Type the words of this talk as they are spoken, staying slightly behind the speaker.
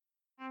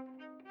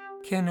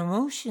Can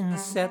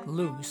emotions set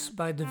loose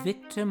by the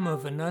victim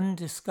of an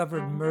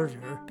undiscovered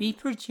murder be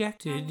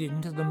projected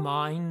into the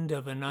mind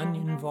of an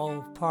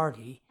uninvolved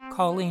party,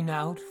 calling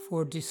out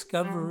for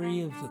discovery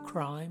of the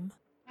crime?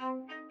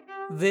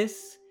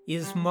 This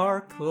is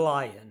Mark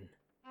Lyon.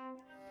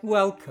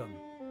 Welcome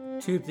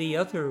to the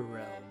other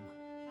realm.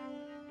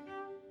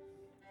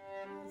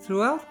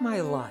 Throughout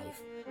my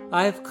life,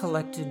 I have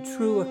collected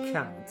true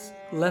accounts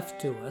left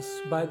to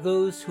us by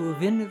those who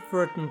have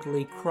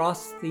inadvertently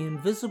crossed the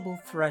invisible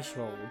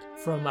threshold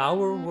from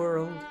our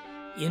world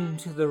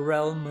into the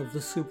realm of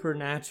the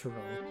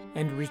supernatural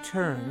and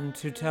returned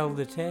to tell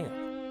the tale.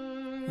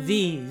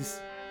 These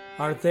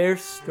are their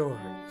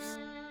stories.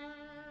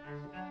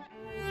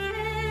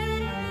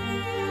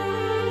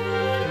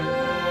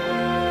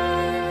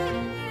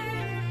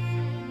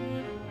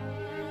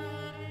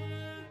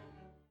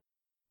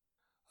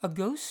 A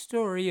ghost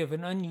story of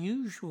an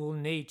unusual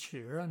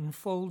nature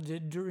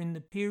unfolded during the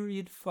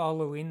period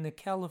following the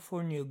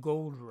California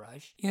gold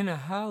rush in a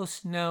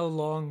house now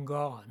long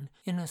gone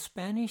in a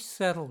Spanish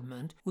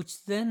settlement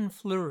which then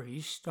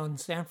flourished on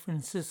San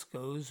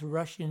Francisco's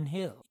Russian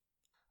Hill.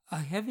 A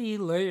heavy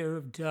layer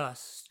of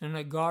dust and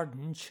a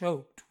garden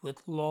choked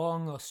with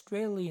long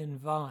Australian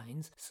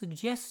vines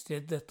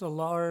suggested that the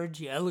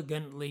large,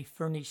 elegantly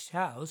furnished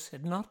house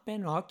had not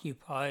been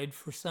occupied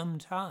for some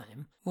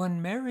time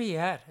when Mary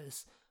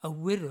Addis, a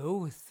widow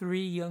with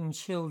 3 young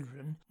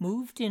children,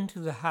 moved into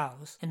the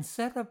house and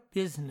set up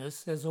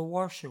business as a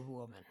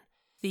washerwoman.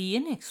 The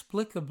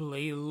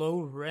inexplicably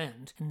low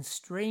rent and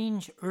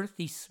strange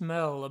earthy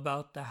smell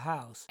about the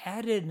house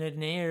added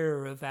an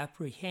air of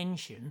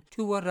apprehension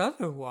to what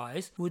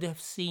otherwise would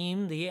have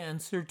seemed the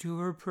answer to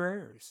her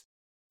prayers.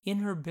 In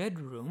her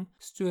bedroom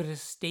stood a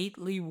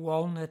stately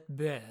walnut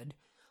bed,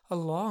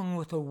 along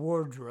with a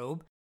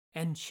wardrobe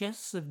and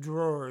chests of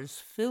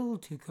drawers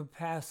filled to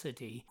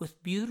capacity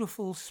with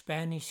beautiful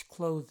Spanish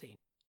clothing.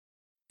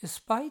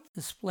 Despite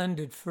the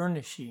splendid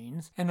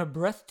furnishings and a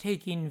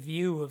breathtaking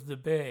view of the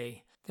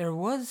bay, there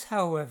was,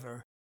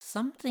 however,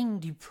 something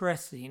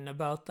depressing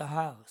about the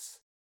house,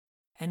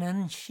 an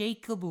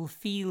unshakable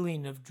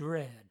feeling of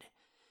dread.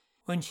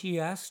 When she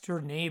asked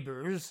her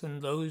neighbors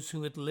and those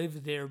who had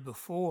lived there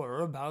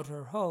before about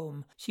her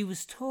home, she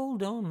was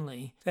told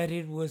only that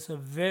it was a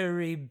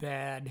very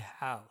bad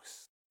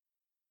house.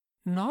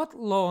 Not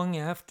long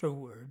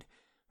afterward,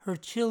 her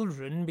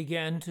children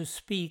began to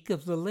speak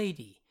of the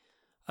lady,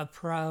 a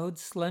proud,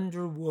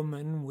 slender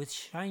woman with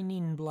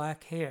shining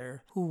black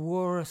hair who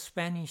wore a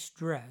Spanish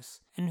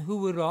dress and who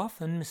would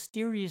often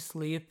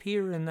mysteriously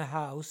appear in the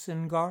house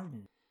and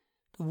garden.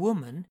 The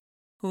woman,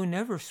 who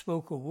never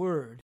spoke a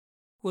word,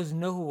 was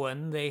no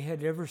one they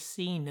had ever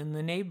seen in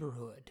the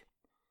neighborhood.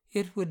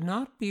 It would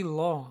not be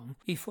long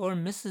before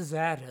Mrs.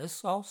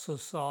 Addis also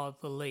saw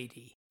the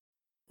lady.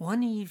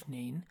 One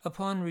evening,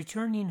 upon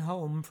returning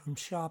home from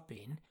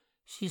shopping,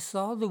 she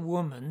saw the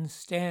woman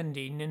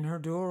standing in her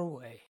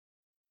doorway.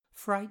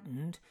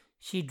 Frightened,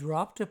 she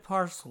dropped a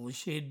parcel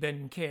she had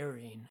been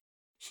carrying.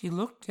 She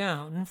looked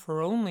down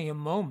for only a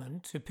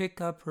moment to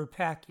pick up her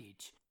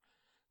package.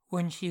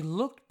 When she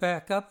looked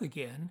back up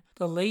again,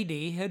 the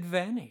lady had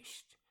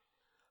vanished.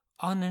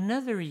 On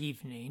another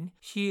evening,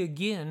 she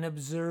again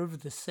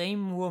observed the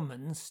same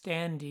woman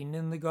standing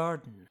in the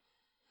garden.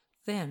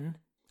 Then,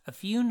 a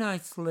few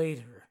nights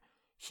later,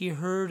 she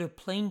heard a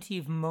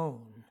plaintive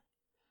moan.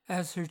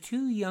 As her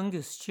 2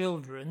 youngest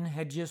children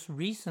had just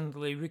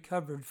recently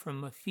recovered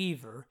from a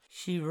fever,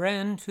 she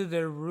ran to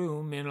their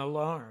room in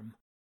alarm.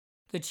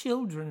 The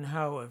children,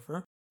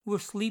 however, were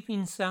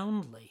sleeping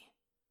soundly.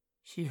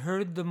 She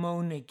heard the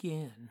moan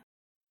again.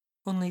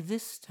 Only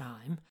this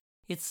time,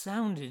 it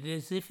sounded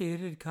as if it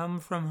had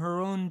come from her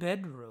own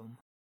bedroom.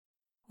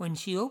 When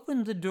she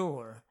opened the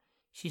door,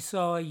 she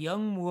saw a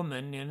young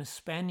woman in a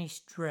Spanish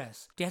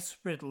dress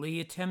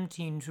desperately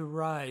attempting to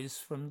rise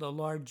from the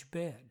large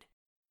bed.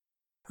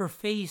 Her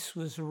face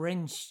was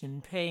wrenched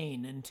in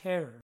pain and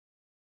terror.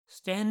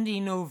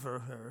 Standing over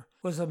her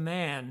was a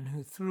man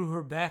who threw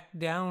her back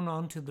down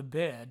onto the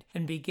bed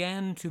and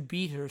began to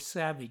beat her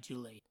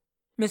savagely.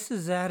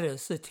 Mrs.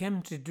 Addis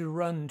attempted to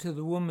run to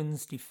the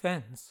woman's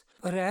defense,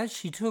 but as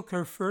she took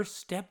her first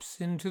steps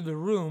into the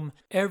room,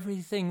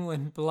 everything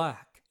went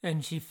black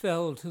and she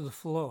fell to the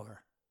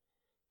floor.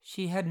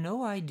 She had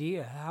no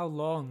idea how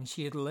long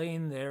she had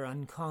lain there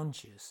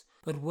unconscious,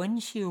 but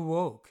when she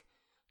awoke,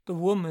 the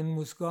woman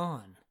was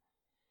gone.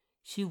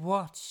 She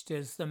watched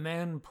as the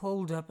man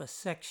pulled up a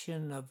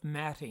section of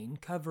matting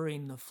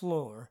covering the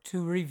floor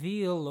to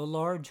reveal a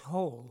large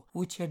hole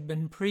which had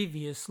been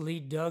previously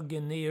dug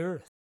in the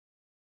earth.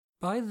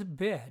 By the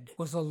bed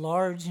was a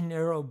large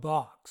narrow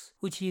box,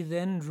 which he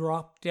then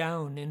dropped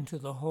down into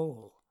the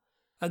hole.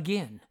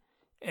 Again,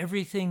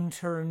 everything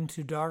turned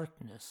to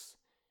darkness.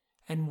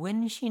 And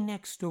when she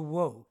next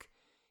awoke,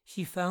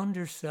 she found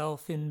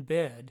herself in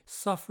bed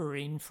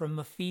suffering from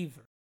a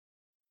fever.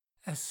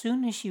 As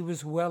soon as she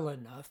was well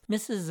enough,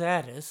 Mrs.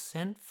 Addis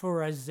sent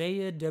for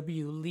Isaiah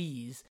W.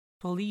 Lees,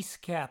 police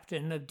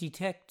captain of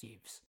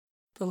detectives.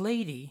 The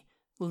lady,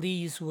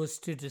 Lees was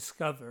to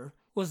discover,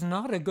 was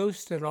not a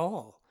ghost at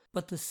all,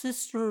 but the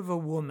sister of a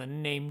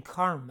woman named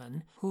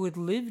Carmen who had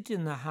lived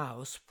in the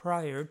house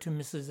prior to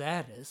Mrs.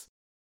 Addis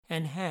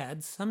and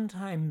had, some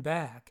time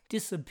back,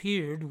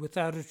 disappeared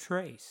without a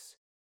trace.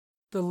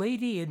 The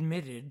lady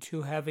admitted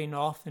to having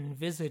often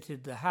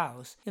visited the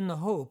house in the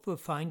hope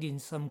of finding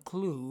some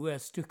clue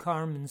as to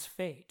Carmen's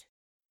fate.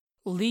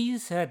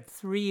 Lee's had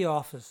 3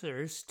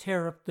 officers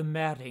tear up the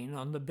matting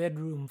on the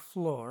bedroom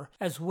floor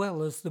as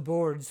well as the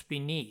boards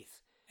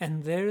beneath,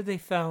 and there they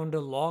found a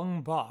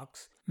long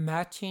box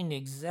matching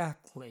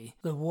exactly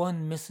the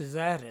one Mrs.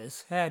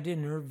 Addis had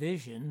in her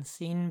vision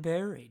seen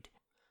buried.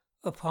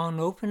 Upon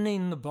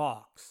opening the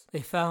box,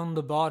 they found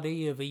the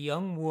body of a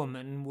young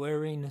woman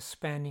wearing a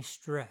Spanish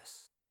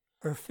dress.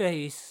 Her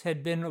face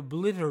had been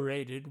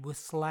obliterated with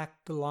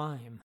slacked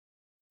lime.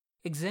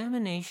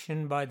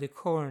 Examination by the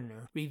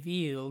coroner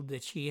revealed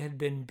that she had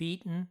been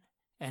beaten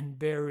and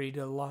buried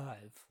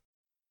alive.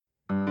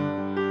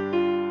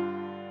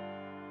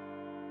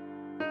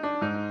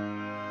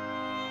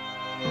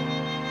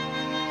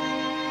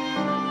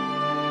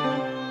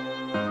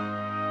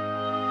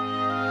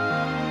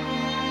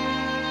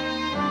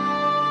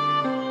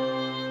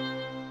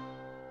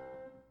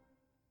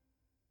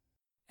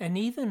 An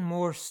even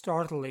more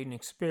startling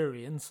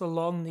experience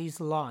along these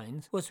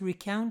lines was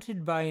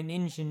recounted by an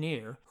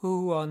engineer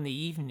who, on the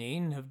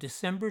evening of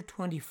December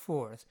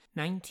 24,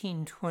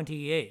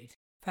 1928,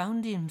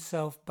 found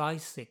himself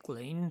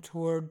bicycling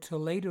toward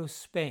Toledo,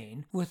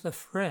 Spain, with a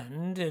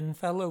friend and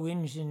fellow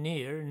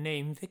engineer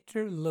named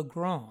Victor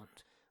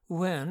Legrand.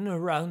 When,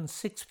 around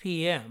 6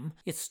 p.m.,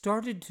 it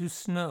started to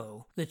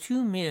snow, the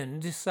 2 men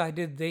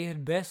decided they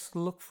had best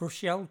look for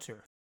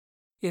shelter.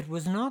 It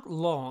was not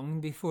long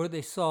before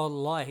they saw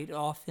light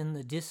off in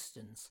the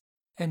distance,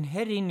 and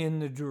heading in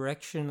the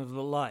direction of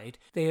the light,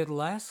 they at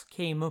last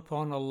came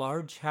upon a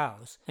large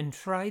house and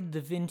tried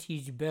the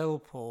vintage bell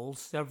pull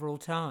several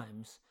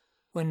times.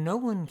 When no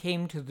one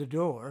came to the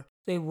door,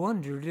 they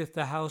wondered if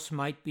the house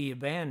might be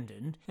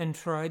abandoned and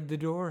tried the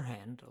door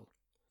handle.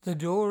 The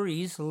door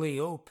easily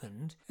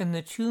opened, and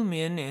the 2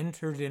 men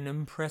entered an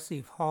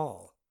impressive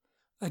hall.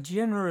 A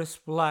generous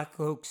black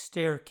oak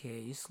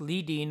staircase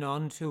leading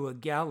onto a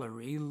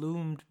gallery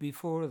loomed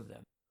before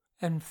them,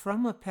 and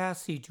from a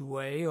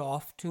passageway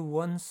off to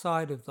one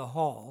side of the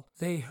hall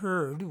they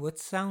heard what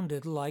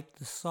sounded like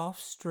the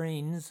soft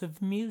strains of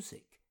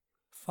music.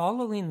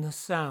 Following the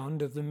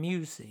sound of the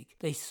music,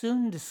 they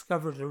soon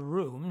discovered a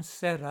room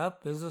set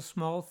up as a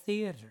small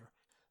theater.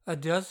 A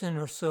dozen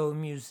or so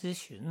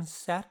musicians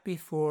sat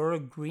before a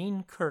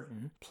green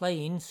curtain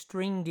playing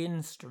stringed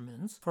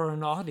instruments for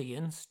an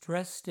audience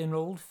dressed in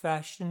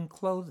old-fashioned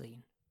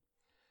clothing.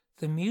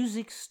 The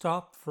music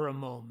stopped for a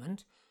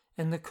moment,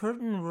 and the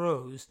curtain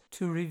rose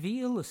to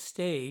reveal a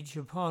stage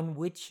upon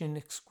which an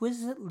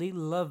exquisitely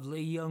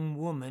lovely young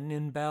woman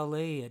in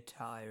ballet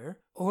attire,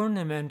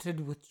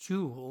 ornamented with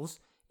jewels,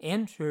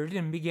 entered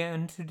and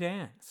began to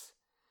dance.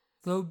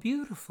 Though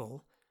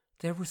beautiful,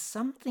 there was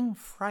something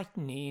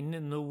frightening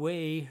in the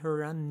way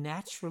her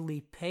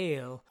unnaturally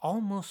pale,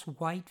 almost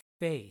white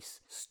face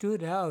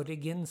stood out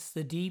against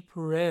the deep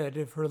red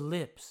of her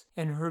lips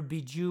and her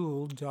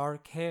bejeweled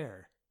dark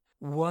hair.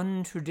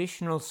 One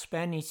traditional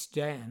Spanish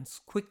dance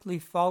quickly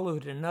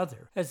followed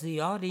another as the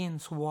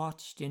audience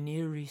watched in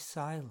eerie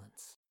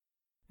silence,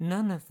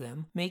 none of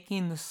them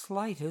making the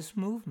slightest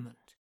movement.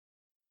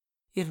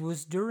 It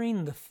was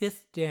during the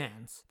 5th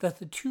dance that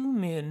the 2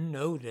 men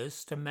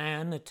noticed a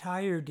man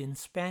attired in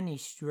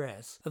Spanish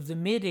dress of the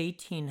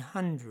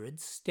mid-1800s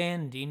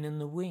standing in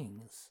the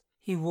wings.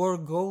 He wore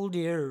gold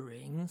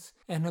earrings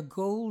and a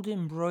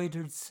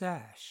gold-embroidered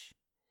sash.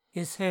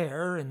 His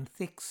hair and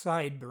thick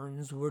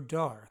sideburns were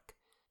dark,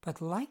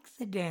 but like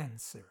the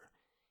dancer,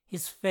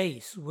 his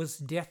face was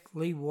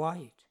deathly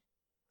white.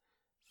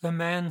 The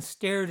man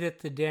stared at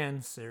the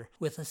dancer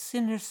with a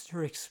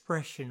sinister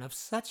expression of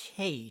such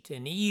hate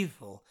and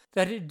evil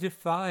that it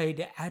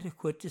defied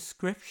adequate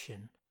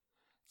description.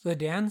 The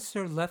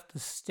dancer left the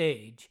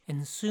stage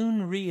and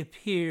soon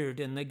reappeared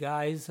in the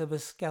guise of a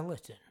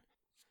skeleton.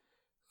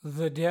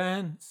 "The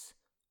dance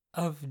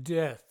of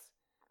death,"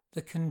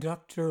 the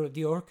conductor of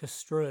the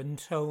orchestra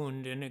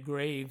intoned in a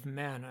grave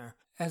manner,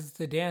 as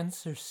the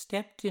dancer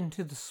stepped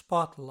into the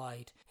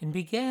spotlight and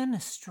began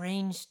a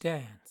strange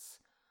dance.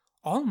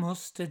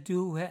 Almost a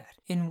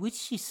duet, in which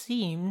she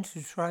seemed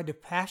to try to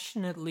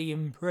passionately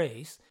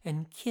embrace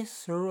and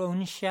kiss her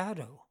own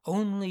shadow,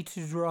 only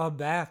to draw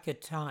back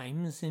at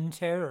times in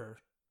terror.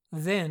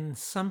 Then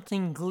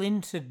something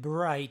glinted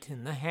bright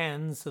in the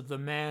hands of the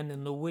man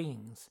in the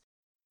wings.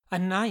 A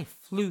knife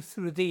flew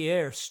through the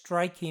air,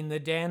 striking the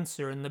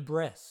dancer in the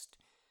breast.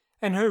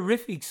 An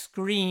horrific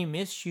scream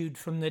issued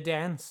from the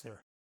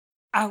dancer.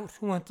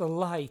 Out went the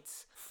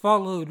lights,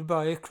 followed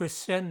by a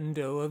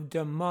crescendo of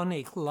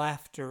demonic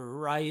laughter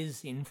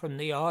rising from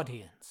the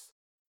audience.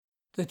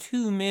 The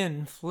 2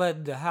 men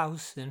fled the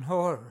house in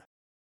horror.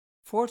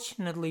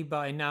 Fortunately,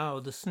 by now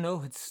the snow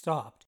had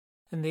stopped,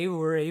 and they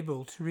were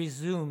able to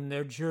resume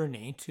their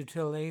journey to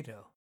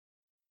Toledo.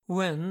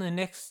 When, the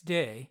next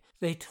day,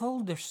 they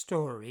told their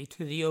story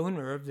to the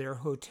owner of their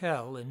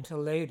hotel in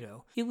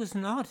Toledo, he was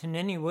not in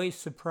any way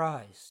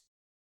surprised.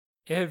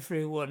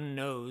 "Everyone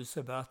knows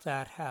about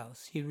that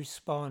house," he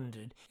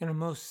responded in a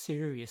most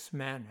serious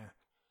manner.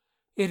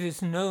 "It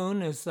is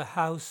known as the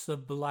House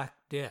of Black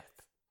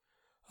Death.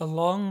 A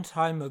long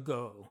time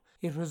ago,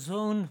 it was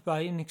owned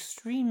by an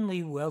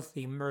extremely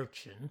wealthy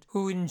merchant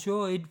who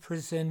enjoyed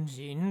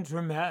presenting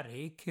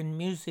dramatic and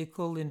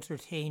musical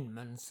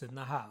entertainments in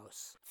the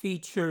house,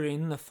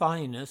 featuring the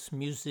finest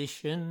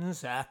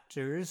musicians,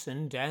 actors,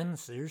 and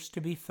dancers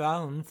to be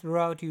found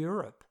throughout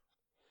Europe.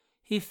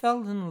 He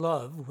fell in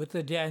love with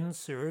a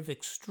dancer of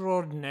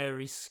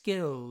extraordinary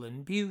skill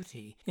and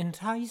beauty,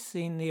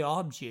 enticing the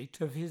object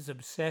of his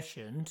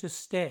obsession to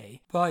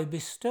stay by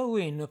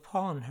bestowing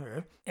upon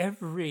her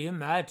every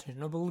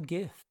imaginable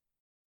gift.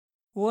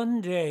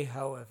 One day,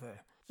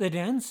 however, the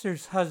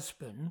dancer's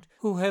husband,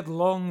 who had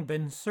long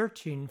been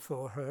searching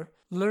for her,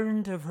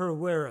 learned of her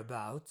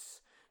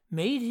whereabouts,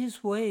 made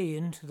his way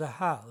into the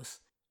house,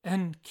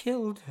 and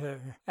killed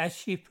her as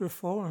she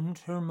performed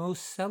her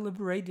most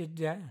celebrated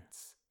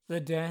dance,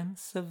 the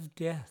dance of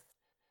death.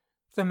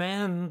 The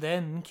man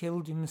then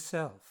killed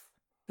himself.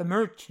 The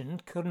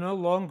merchant could no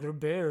longer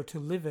bear to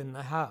live in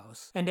the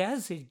house, and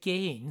as it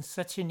gained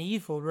such an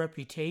evil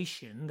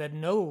reputation that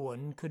no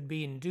one could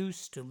be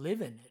induced to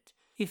live in it,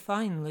 he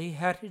finally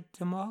had it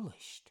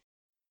demolished."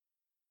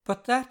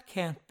 "But that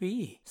can't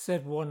be,"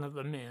 said one of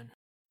the men.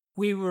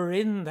 "We were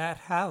in that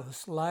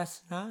house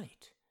last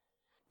night."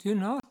 "Do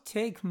not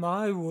take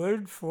my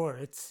word for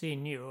it,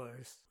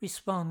 signors,"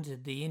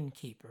 responded the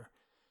innkeeper.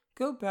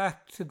 "Go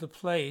back to the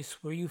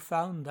place where you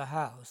found the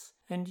house,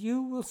 and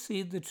you will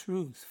see the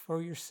truth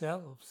for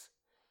yourselves.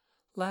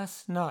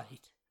 Last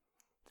night,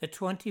 the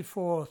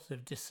 24th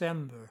of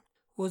December,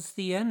 was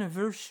the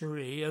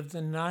anniversary of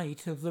the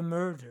night of the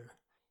murder.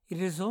 It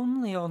is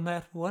only on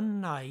that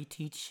one night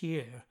each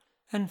year,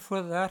 and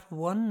for that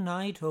one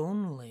night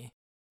only,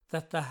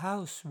 that the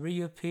house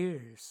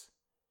reappears."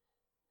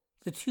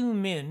 The two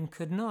men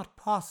could not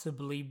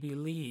possibly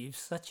believe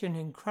such an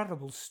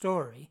incredible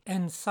story,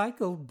 and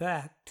cycled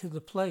back to the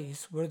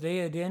place where they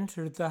had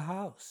entered the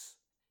house.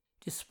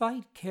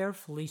 Despite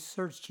carefully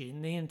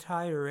searching the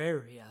entire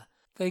area,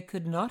 they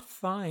could not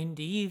find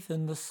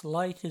even the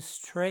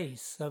slightest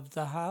trace of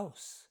the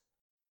house.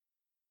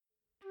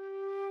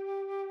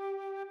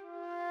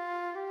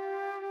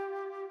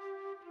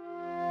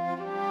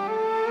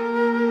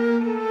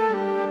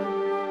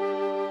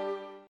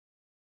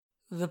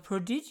 The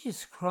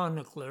prodigious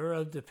chronicler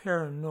of the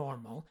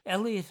paranormal,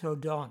 Eliot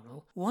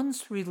O'Donnell,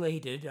 once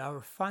related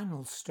our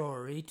final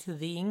story to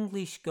the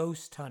English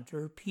ghost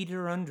hunter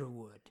Peter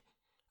Underwood.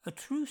 A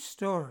true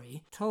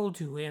story told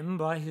to him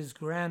by his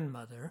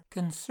grandmother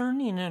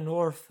concerning an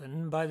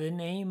orphan by the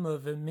name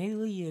of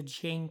Amelia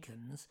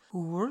Jenkins,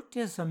 who worked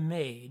as a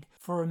maid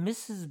for a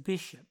Mrs.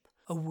 Bishop,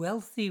 a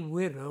wealthy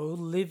widow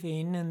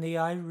living in the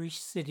Irish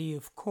city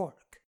of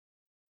Cork.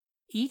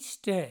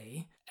 Each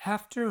day,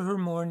 after her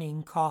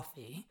morning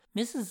coffee,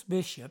 Mrs.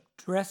 Bishop,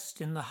 dressed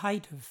in the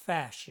height of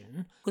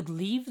fashion, would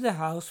leave the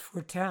house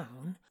for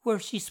town, where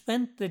she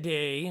spent the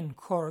day in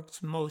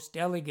Cork's most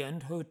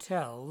elegant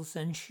hotels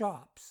and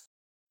shops.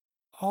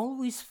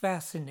 Always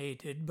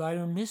fascinated by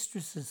her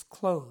mistress's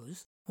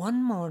clothes,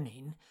 one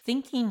morning,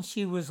 thinking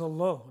she was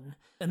alone,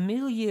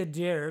 Amelia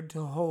dared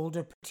to hold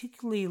a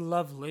particularly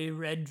lovely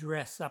red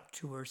dress up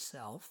to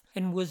herself,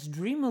 and was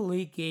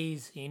dreamily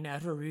gazing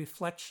at her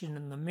reflection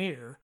in the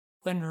mirror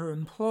when her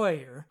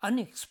employer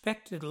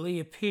unexpectedly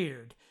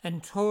appeared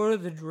and tore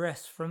the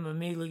dress from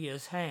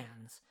Amelia's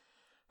hands.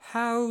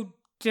 "How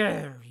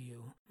dare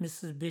you!"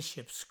 Mrs.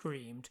 Bishop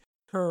screamed,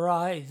 her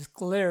eyes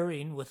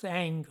glaring with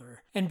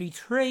anger and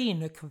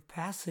betraying a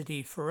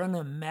capacity for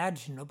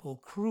unimaginable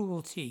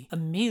cruelty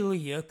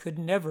Amelia could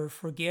never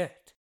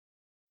forget.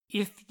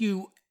 "If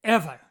you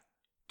ever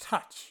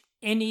touch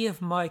any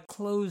of my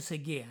clothes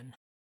again,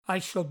 I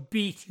shall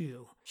beat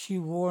you," she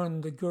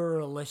warned the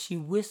girl as she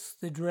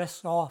whisked the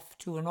dress off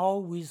to an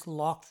always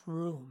locked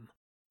room.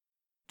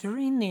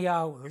 During the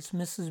hours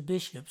Mrs.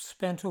 Bishop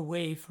spent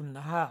away from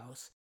the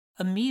house,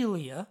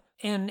 Amelia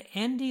and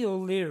Andy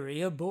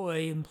O'Leary, a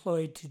boy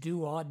employed to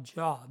do odd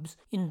jobs,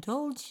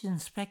 indulged in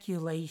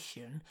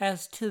speculation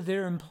as to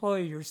their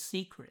employer's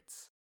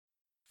secrets.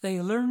 They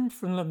learned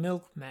from the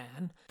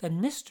milkman that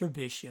Mr.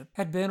 Bishop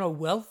had been a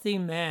wealthy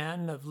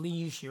man of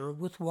leisure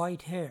with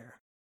white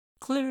hair,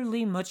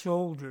 clearly much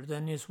older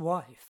than his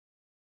wife.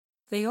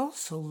 They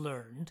also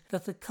learned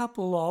that the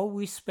couple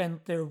always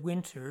spent their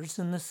winters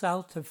in the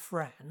south of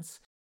France,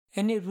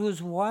 and it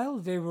was while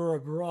they were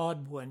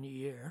abroad one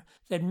year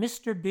that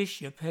Mr.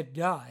 Bishop had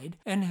died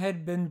and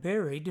had been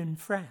buried in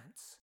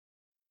France.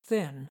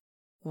 Then,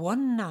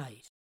 one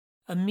night,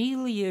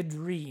 Amelia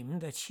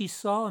dreamed that she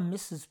saw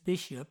Mrs.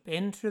 Bishop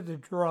enter the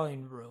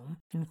drawing room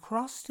and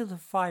cross to the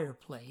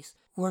fireplace,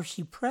 where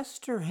she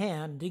pressed her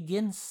hand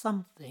against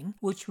something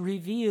which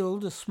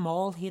revealed a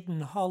small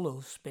hidden hollow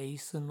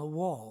space in the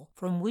wall,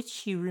 from which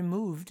she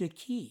removed a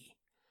key.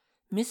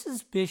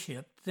 Mrs.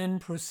 Bishop then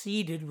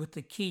proceeded with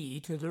the key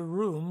to the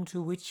room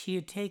to which she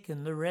had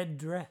taken the red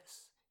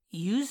dress.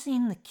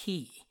 Using the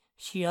key,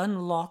 she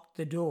unlocked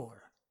the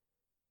door.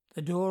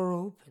 The door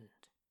opened.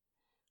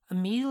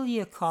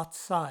 Amelia caught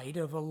sight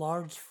of a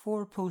large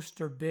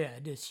four-poster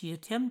bed as she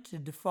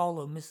attempted to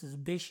follow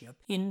Mrs. Bishop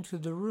into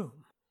the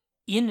room.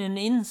 In an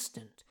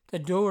instant, the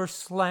door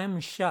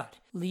slammed shut,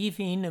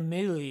 leaving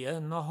Amelia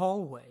in the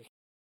hallway.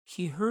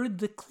 She heard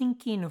the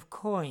clinking of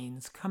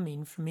coins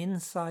coming from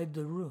inside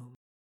the room.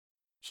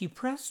 She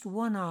pressed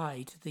one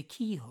eye to the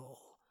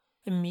keyhole.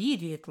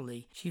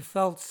 Immediately, she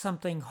felt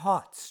something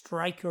hot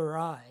strike her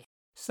eye,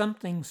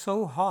 something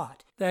so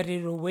hot that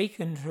it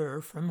awakened her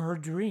from her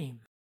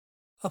dream.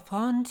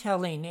 Upon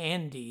telling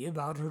Andy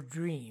about her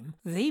dream,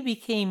 they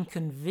became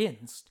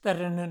convinced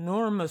that an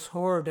enormous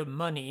hoard of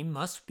money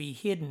must be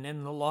hidden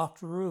in the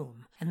locked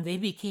room, and they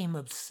became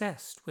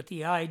obsessed with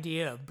the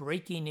idea of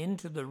breaking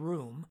into the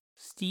room,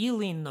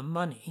 stealing the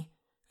money,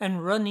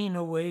 and running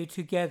away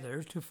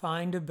together to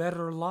find a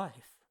better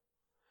life.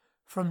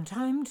 From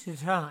time to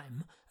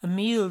time,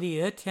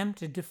 Amelia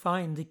attempted to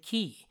find the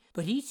key,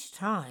 but each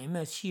time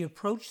as she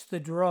approached the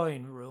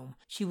drawing room,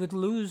 she would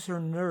lose her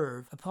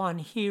nerve upon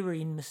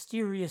hearing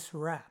mysterious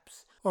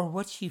raps, or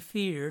what she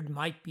feared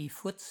might be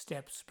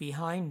footsteps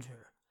behind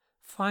her.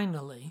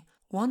 Finally,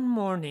 one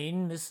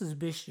morning Mrs.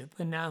 Bishop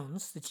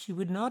announced that she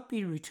would not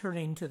be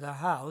returning to the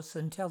house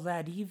until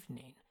that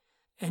evening,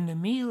 and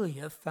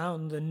Amelia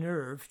found the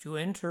nerve to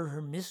enter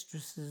her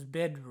mistress's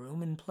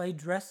bedroom and play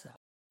dress-up,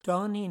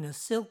 donning a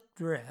silk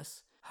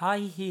dress,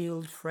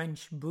 high-heeled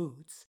French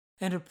boots,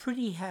 and a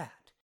pretty hat,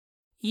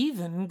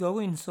 even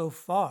going so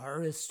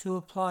far as to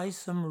apply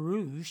some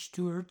rouge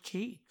to her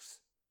cheeks.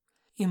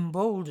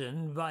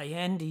 Emboldened by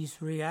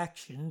Andy's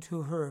reaction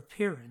to her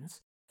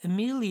appearance,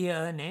 Amelia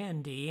and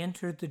Andy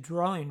entered the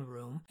drawing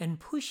room, and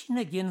pushing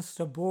against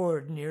a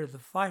board near the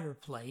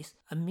fireplace,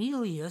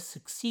 Amelia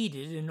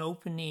succeeded in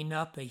opening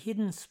up a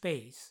hidden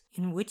space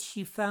in which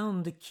she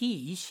found the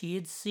key she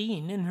had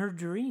seen in her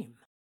dream.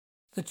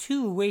 The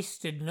two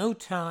wasted no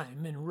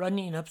time in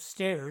running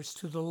upstairs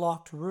to the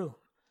locked room.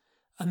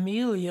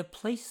 Amelia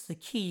placed the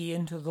key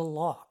into the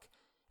lock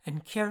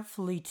and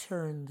carefully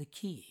turned the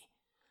key.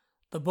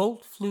 The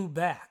bolt flew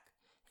back,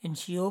 and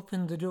she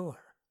opened the door.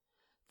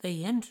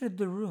 They entered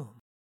the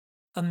room.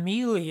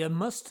 Amelia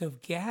must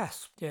have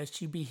gasped as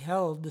she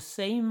beheld the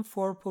same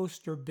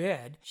four-poster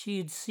bed she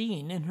had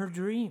seen in her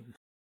dream.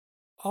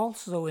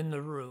 Also in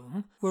the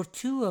room were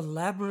two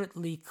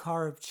elaborately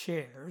carved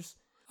chairs,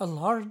 a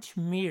large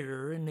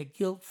mirror in a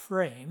gilt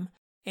frame,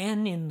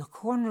 and in the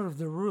corner of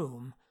the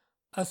room,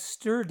 a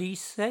sturdy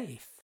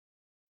safe.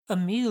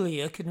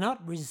 Amelia could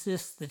not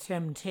resist the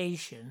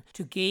temptation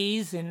to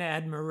gaze in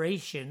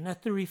admiration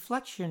at the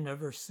reflection of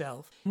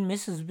herself in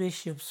Mrs.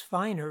 Bishop's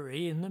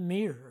finery in the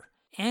mirror.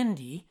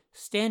 Andy,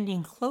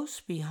 standing close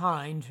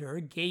behind her,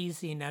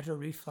 gazing at her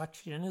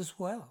reflection as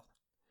well.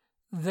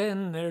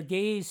 Then their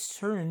gaze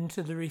turned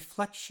to the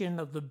reflection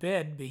of the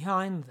bed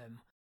behind them.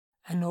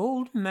 An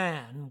old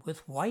man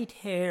with white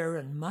hair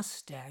and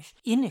mustache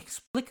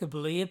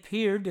inexplicably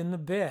appeared in the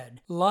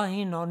bed,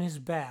 lying on his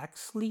back,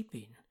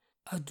 sleeping.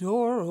 A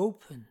door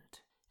opened,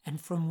 and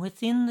from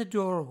within the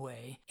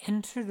doorway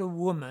entered a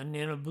woman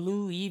in a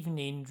blue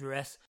evening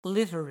dress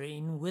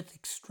glittering with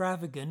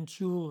extravagant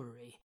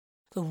jewelry.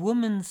 The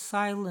woman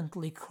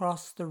silently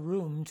crossed the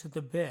room to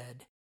the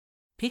bed,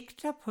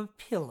 picked up a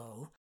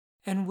pillow,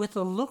 and with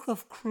a look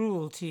of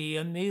cruelty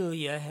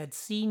Amelia had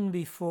seen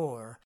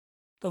before,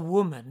 the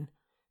woman,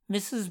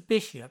 Mrs.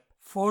 Bishop,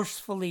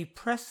 forcefully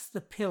pressed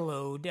the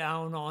pillow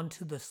down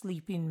onto the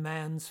sleeping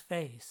man's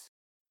face.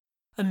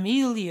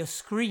 Amelia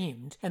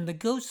screamed, and the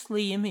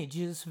ghostly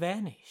images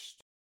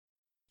vanished.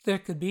 There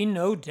could be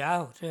no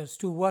doubt as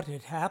to what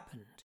had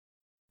happened.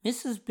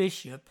 Mrs.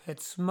 Bishop had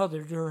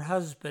smothered her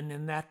husband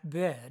in that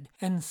bed,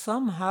 and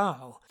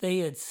somehow they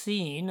had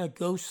seen a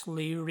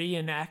ghostly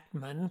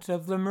reenactment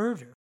of the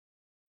murder.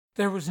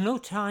 There was no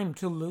time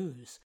to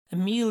lose.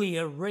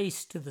 Amelia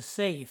raced to the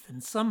safe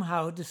and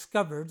somehow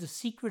discovered a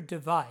secret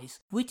device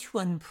which,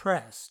 when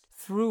pressed,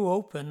 threw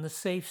open the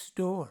safe's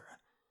door.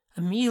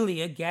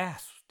 Amelia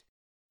gasped.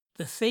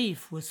 The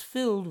safe was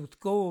filled with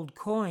gold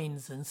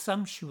coins and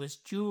sumptuous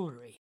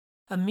jewelry.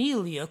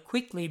 Amelia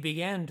quickly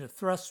began to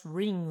thrust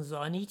rings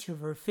on each of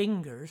her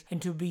fingers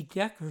and to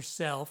bedeck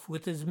herself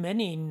with as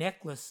many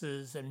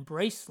necklaces and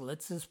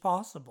bracelets as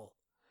possible.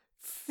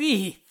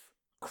 "Thief!"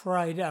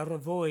 cried out a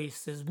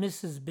voice as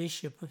Mrs.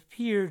 Bishop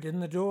appeared in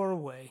the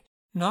doorway.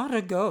 Not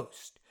a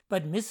ghost,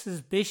 but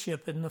Mrs.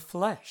 Bishop in the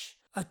flesh,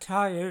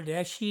 attired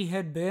as she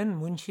had been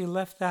when she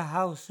left the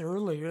house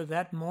earlier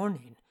that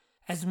morning.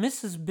 As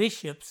Mrs.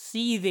 Bishop,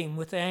 seething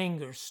with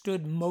anger,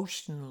 stood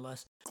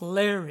motionless,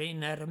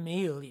 glaring at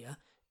Amelia,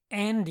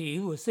 Andy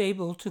was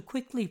able to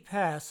quickly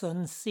pass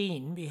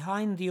unseen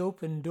behind the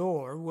open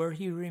door where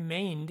he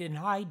remained in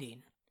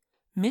hiding.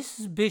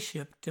 Mrs.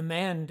 Bishop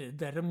demanded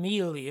that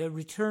Amelia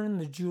return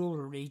the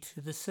jewelry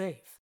to the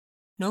safe.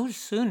 No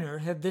sooner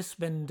had this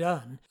been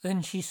done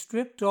than she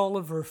stripped all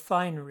of her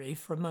finery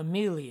from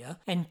Amelia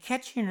and,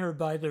 catching her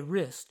by the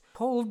wrist,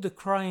 pulled the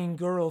crying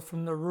girl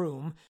from the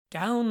room,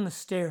 down the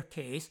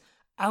staircase,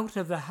 out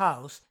of the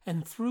house,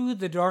 and through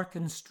the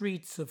darkened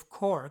streets of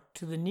Cork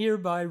to the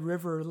nearby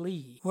River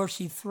Lee, where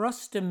she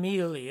thrust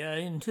Amelia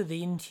into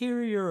the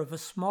interior of a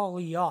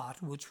small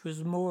yacht which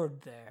was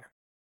moored there.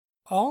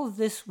 All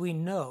this we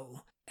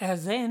know,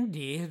 as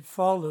Andy had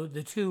followed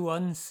the two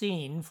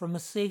unseen from a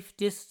safe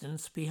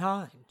distance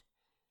behind.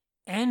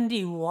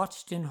 Andy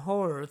watched in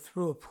horror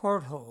through a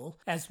porthole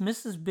as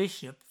Mrs.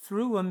 Bishop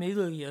threw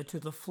Amelia to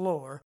the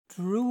floor,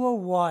 drew a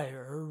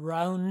wire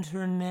round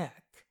her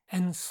neck,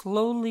 and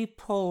slowly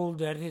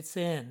pulled at its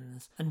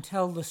ends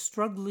until the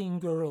struggling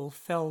girl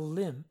fell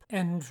limp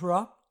and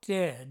dropped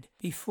dead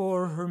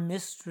before her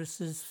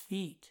mistress's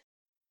feet.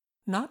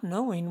 Not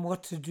knowing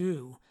what to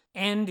do,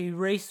 Andy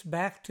raced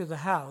back to the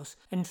house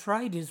and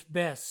tried his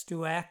best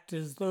to act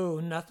as though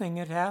nothing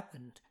had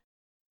happened.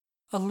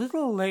 A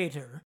little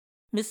later,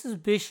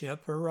 Mrs.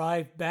 Bishop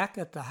arrived back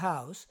at the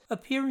house,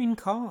 appearing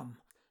calm,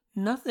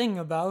 nothing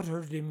about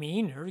her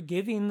demeanor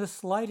giving the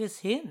slightest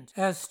hint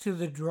as to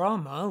the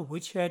drama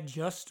which had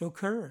just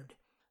occurred.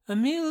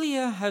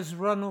 "Amelia has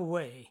run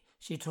away,"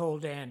 she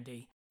told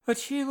Andy, "but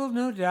she will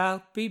no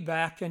doubt be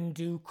back in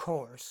due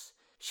course.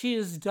 She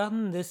has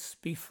done this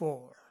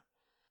before."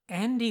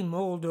 Andy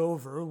mulled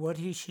over what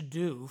he should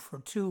do for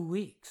 2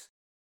 weeks.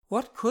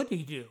 What could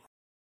he do?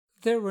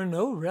 There were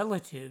no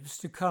relatives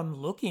to come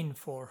looking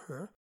for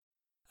her.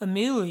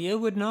 Amelia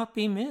would not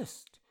be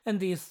missed, and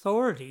the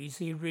authorities,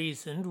 he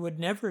reasoned, would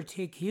never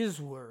take his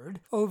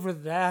word over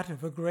that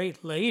of a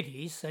great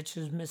lady such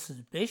as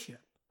Mrs.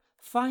 Bishop.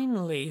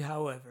 Finally,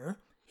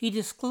 however, he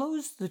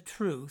disclosed the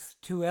truth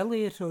to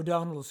Elliot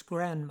O'Donnell's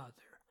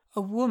grandmother,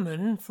 a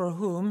woman for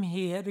whom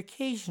he had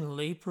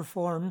occasionally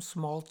performed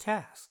small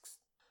tasks.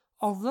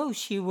 Although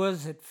she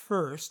was at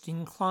first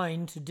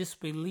inclined to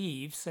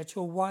disbelieve such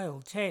a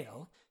wild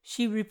tale,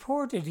 she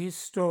reported his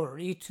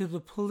story to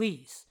the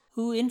police,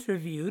 who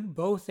interviewed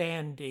both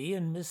Andy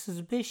and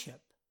Mrs.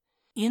 Bishop.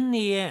 In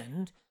the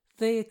end,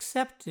 they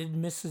accepted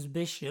Mrs.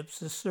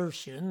 Bishop's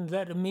assertion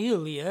that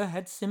Amelia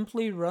had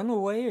simply run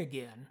away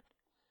again.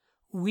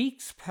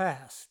 Weeks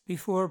passed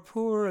before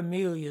poor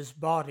Amelia's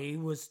body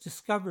was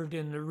discovered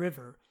in the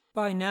river,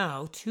 by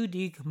now too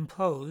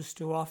decomposed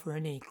to offer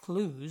any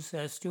clues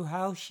as to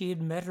how she had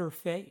met her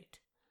fate.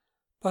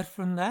 But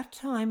from that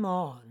time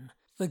on,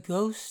 the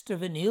ghost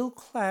of an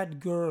ill-clad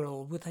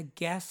girl with a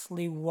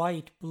ghastly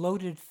white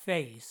bloated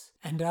face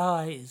and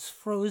eyes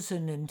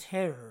frozen in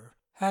terror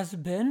has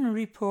been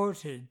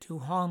reported to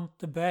haunt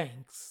the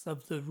banks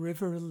of the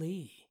River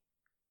Lee.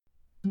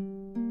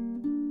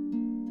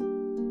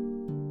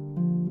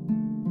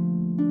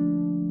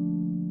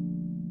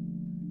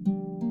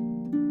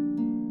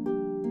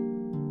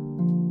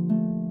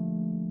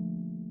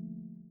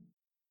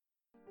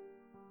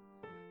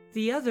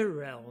 The Other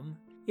Realm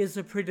is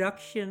a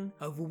production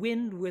of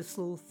Wind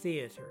Whistle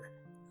Theatre.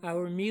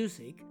 Our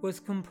music was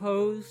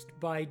composed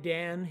by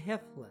Dan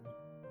Heflin.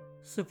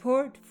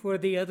 Support for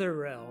The Other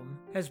Realm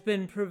has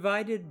been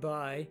provided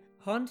by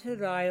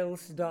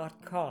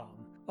HauntedIsles.com,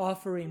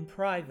 offering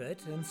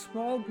private and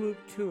small group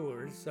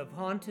tours of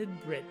haunted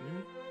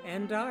Britain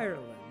and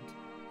Ireland,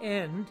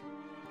 and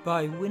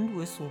by Wind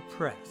Whistle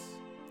Press,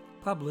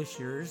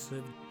 publishers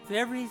of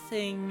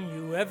everything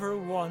you ever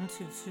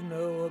wanted to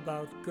know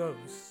about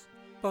ghosts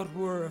but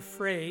were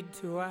afraid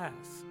to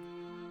ask,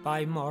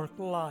 by Mark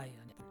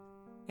Lyon,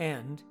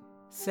 and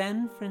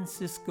San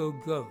Francisco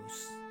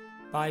Ghosts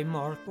by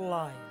Mark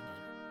Lyon,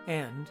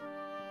 and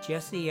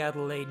Jesse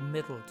Adelaide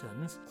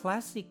Middleton's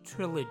classic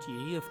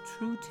trilogy of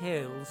true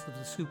tales of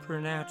the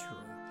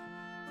supernatural,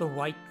 The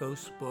White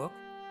Ghost Book,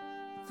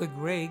 The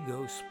Grey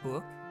Ghost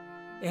Book,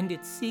 and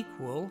its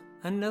sequel,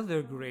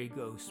 Another Grey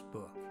Ghost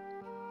Book,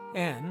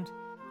 and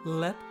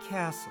Lep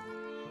Castle,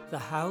 The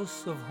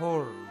House of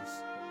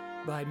Horrors,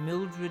 by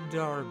Mildred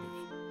Darby,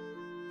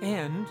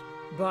 and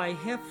by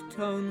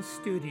Heftone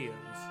Studios,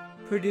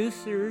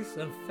 producers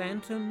of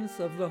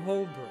Phantoms of the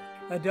Holbrook,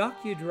 a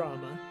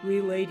docudrama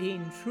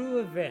relating true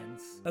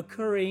events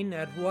occurring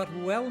at what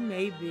well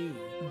may be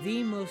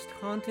the most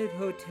haunted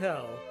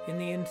hotel in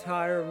the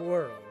entire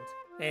world,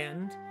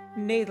 and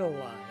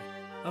Natalai,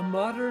 a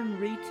modern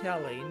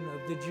retelling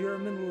of the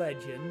German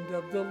legend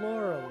of the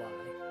Lorelei.